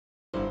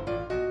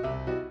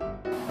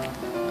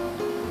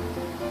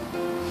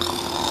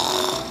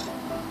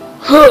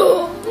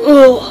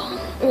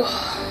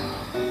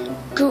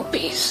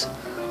Goopies.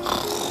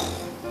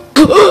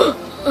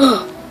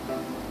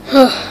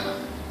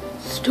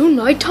 It's still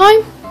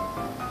nighttime?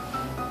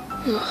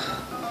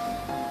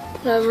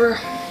 Whatever.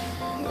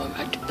 I'm going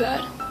back to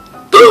bed.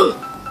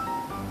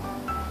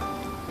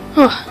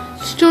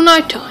 It's still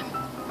nighttime.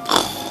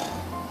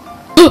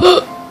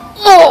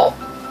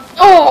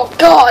 Oh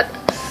God!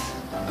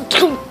 Let's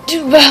go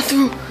to the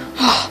bathroom.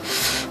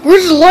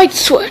 Where's the light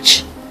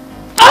switch?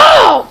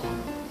 Ow!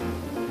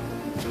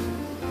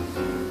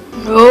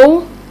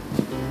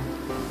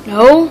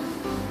 No.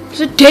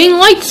 There's a dang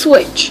light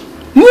switch.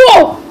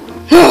 Whoa!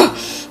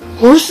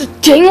 Where's the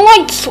dang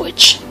light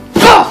switch?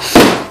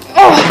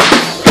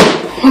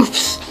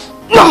 Oops.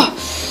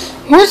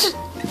 Where's the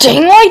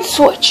dang light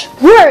switch?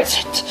 Where is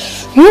it?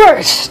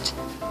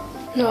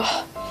 No.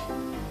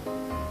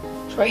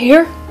 It's right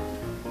here.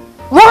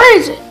 Where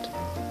is it?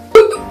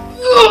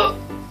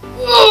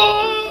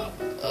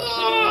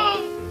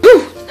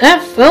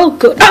 That felt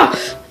good.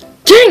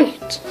 Dang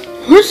it!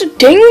 Where's the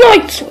dang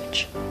light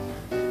switch?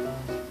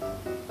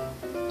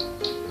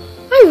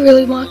 I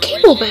really want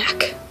cable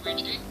back.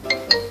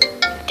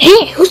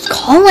 Hey, who's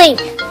calling?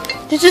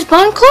 This is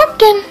Bon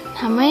Clifton.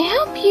 How may I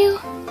help you?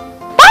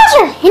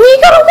 Bowser, you need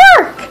to go to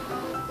work.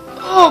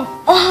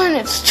 Oh, Bon,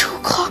 it's 2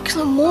 o'clock in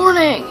the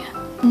morning.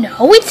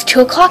 No, it's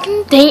 2 o'clock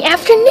in the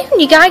afternoon.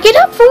 You gotta get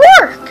up for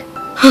work.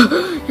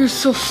 You're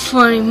so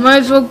funny.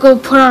 Might as well go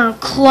put on a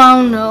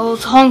clown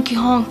nose. Honky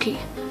honky.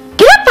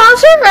 Get up,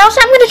 Bowser, or else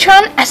I'm gonna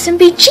turn on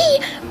SMBG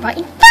right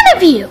in front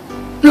of you.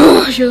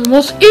 You're the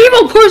most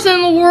evil person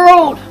in the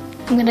world.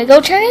 I'm gonna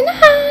go turn it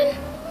on.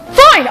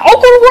 Fine, I'll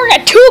go to work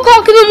at 2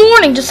 o'clock in the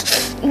morning.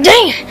 Just,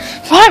 dang it.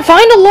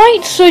 Find a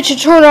light switch to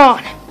turn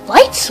on.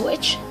 Light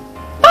switch?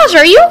 Bowser,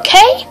 are you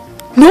okay?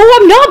 No,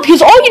 I'm not,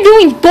 because all you're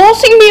doing is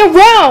bossing me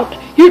around.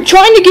 You're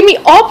trying to get me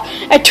up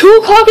at 2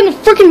 o'clock in the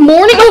freaking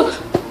morning?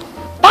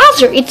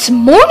 Bowser, it's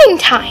morning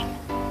time.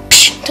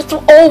 Psh, that's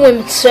what all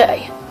women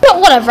say. But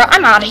whatever,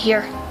 I'm out of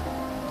here.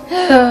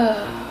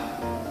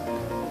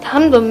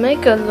 Time to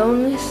make a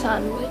lonely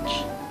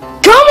sandwich.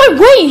 Get out of my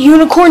way,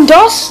 unicorn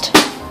dust!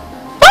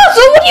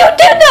 Bowser, what do you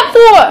did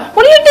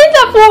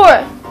that for?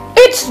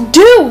 It's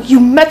due, you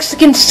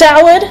Mexican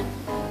salad.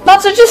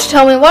 Bowser, just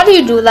tell me, why do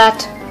you do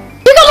that?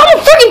 Because I'm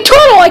a freaking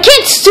turtle, I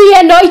can't see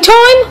at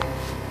nighttime.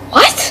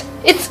 What?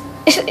 It's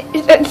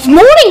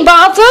morning,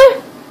 Bowser.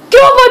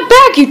 Get off my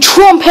back, you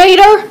Trump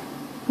hater.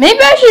 Maybe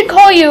I should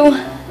call you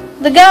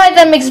the guy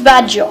that makes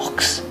bad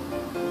jokes.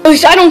 At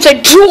least I don't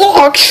say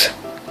jokes.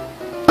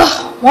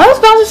 Why is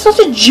Bowser such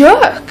a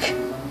jerk?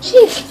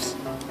 Jesus.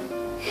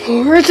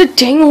 Where's the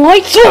dang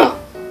lights?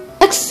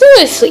 Like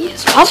seriously,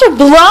 is Bowser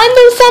blind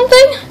or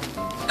something?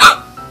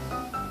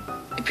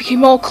 It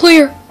became all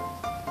clear.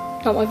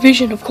 Not my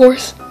vision, of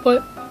course,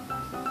 but...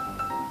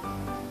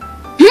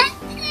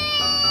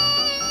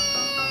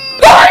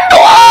 I'm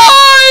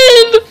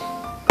blind!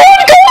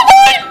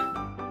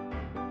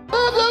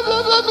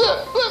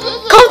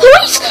 Call the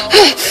police!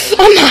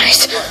 I'm on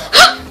it.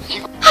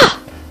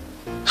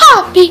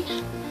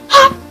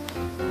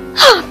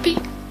 Happy.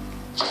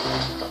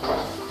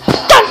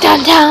 Dun dun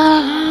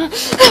dun!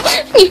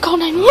 You call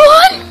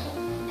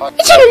 911?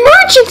 It's an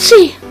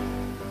emergency!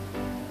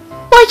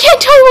 Well, I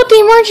can't tell you what the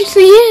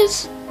emergency is.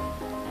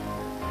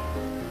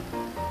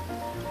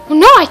 Well,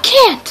 no, I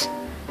can't.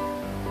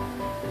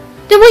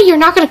 Then wait, you're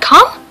not gonna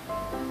come?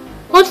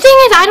 Well, the thing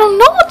is, I don't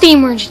know what the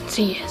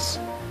emergency is.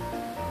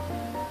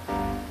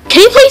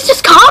 Can you please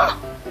just come?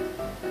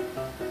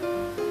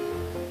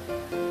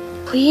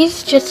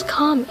 Please just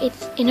come.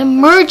 It's an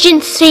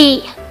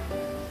emergency.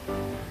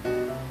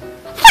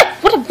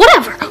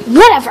 Whatever.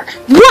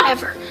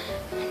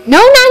 No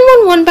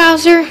 911,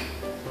 Bowser.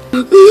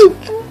 I'm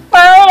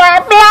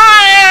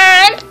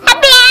blind.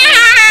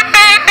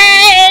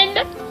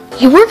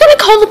 You were gonna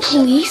call the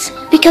police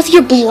because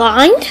you're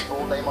blind?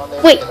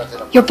 Wait,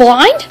 you're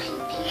blind?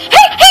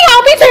 Hey,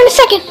 I'll be there in a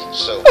second.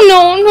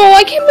 Oh, no,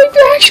 I can't believe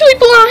you're actually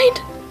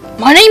blind.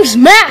 My name's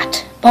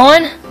Matt,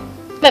 Bon.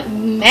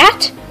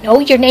 Matt? No,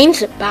 your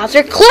name's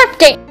Bowser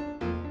Clifton.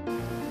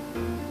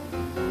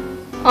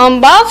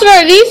 Bowser,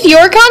 are these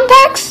your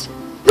contacts?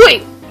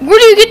 Wait, where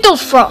do you get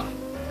those from?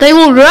 They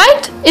were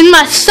right in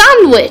my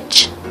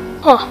sandwich.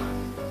 Huh.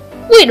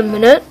 Wait a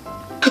minute.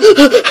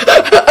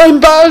 I'm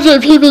Bowser,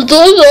 people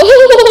don't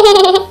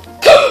know.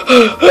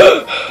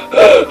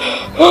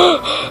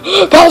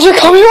 Bowser,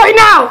 call me right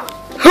now!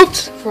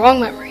 Oops, wrong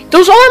memory.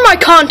 Those are my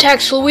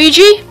contacts,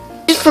 Luigi.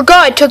 Just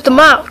forgot I took them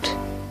out.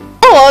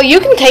 Oh, well, you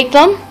can take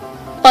them.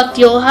 But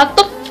you'll have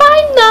to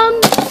find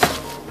them.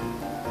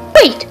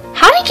 Wait,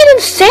 how did you get in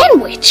the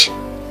sandwich?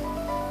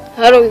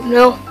 I don't even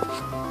know.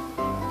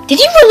 Did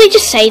you really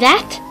just say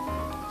that?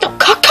 No,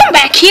 come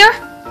back here.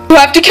 You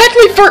have to catch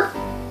me first.